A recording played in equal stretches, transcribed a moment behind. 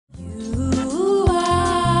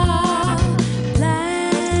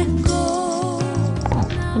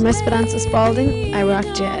I'm Esperanza Spalding. I rock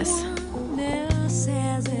jazz.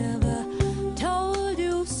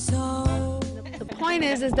 The point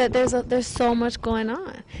is that there's so much going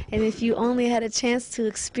on, and if you only had a chance to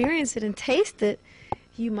experience it and taste it,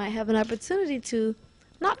 you might have an opportunity to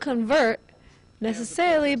not convert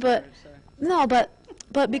necessarily, but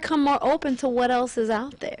become more open to what else is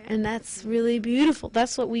out there, and that's really beautiful.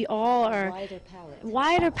 That's what we all are.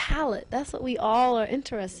 Wider palette. That's what we all are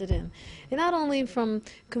interested in. And not only from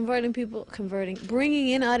bringing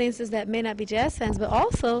in audiences that may not be jazz fans, but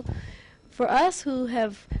also for us who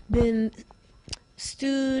have been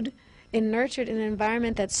stewed and nurtured in an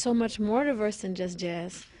environment that's so much more diverse than just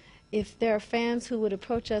jazz. If there are fans who would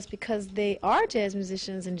approach us because they are jazz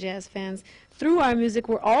musicians and jazz fans, through our music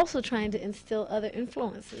we're also trying to instill other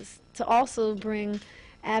influences, to also bring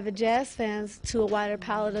avid jazz fans to a wider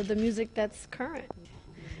palette of the music that's current.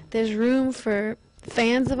 There's room for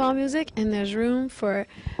fans of all music, and there's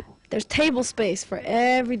table space for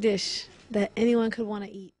every dish that anyone could want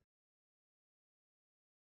to eat.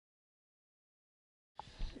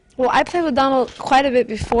 Well, I played with Donald quite a bit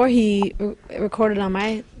before he recorded on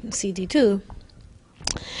my CD too,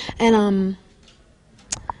 and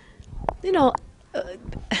no,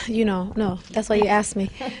 that's why you asked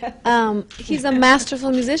me. He's a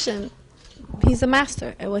masterful musician. He's a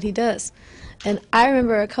master at what he does, and I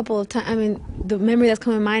remember a couple of times. I mean, the memory that's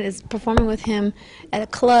coming to mind is performing with him at a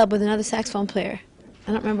club with another saxophone player.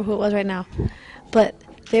 I don't remember who it was right now, but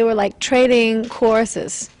they were like trading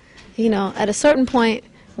choruses. At a certain point,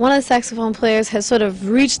 one of the saxophone players had sort of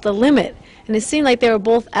reached the limit, and it seemed like they were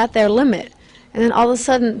both at their limit. And then all of a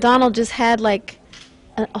sudden, Donald just had like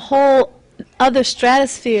a whole other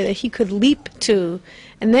stratosphere that he could leap to,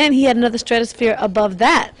 and then he had another stratosphere above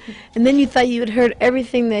that. And then you thought you had heard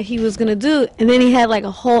everything that he was going to do, and then he had like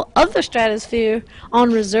a whole other stratosphere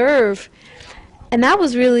on reserve. And that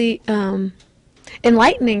was really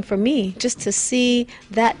enlightening for me, just to see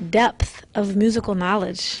that depth of musical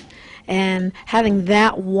knowledge and having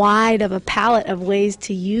that wide of a palette of ways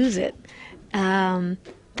to use it. It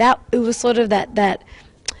was sort of that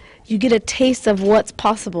you get a taste of what's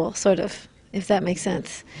possible, sort of, if that makes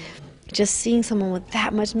sense. Just seeing someone with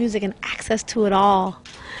that much music and access to it all.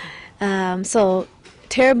 So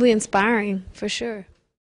terribly inspiring, for sure.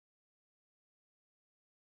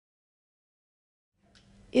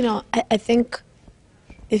 I think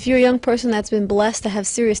if you're a young person that's been blessed to have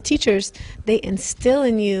serious teachers, they instill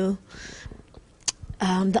in you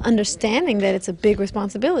the understanding that it's a big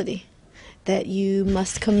responsibility, that you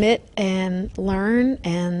must commit and learn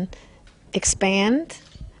and expand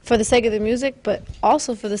for the sake of the music, but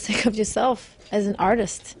also for the sake of yourself as an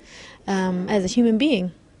artist, as a human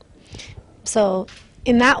being. So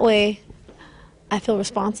in that way, I feel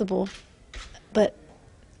responsible. But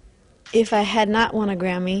if I had not won a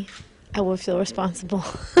Grammy, I would feel responsible.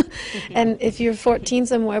 And if you're 14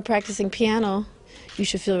 somewhere practicing piano, you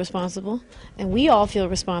should feel responsible. And we all feel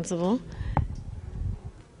responsible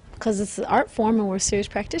because it's an art form and we're serious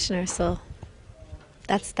practitioners. So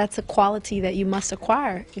that's a quality that you must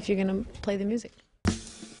acquire if you're going to play the music.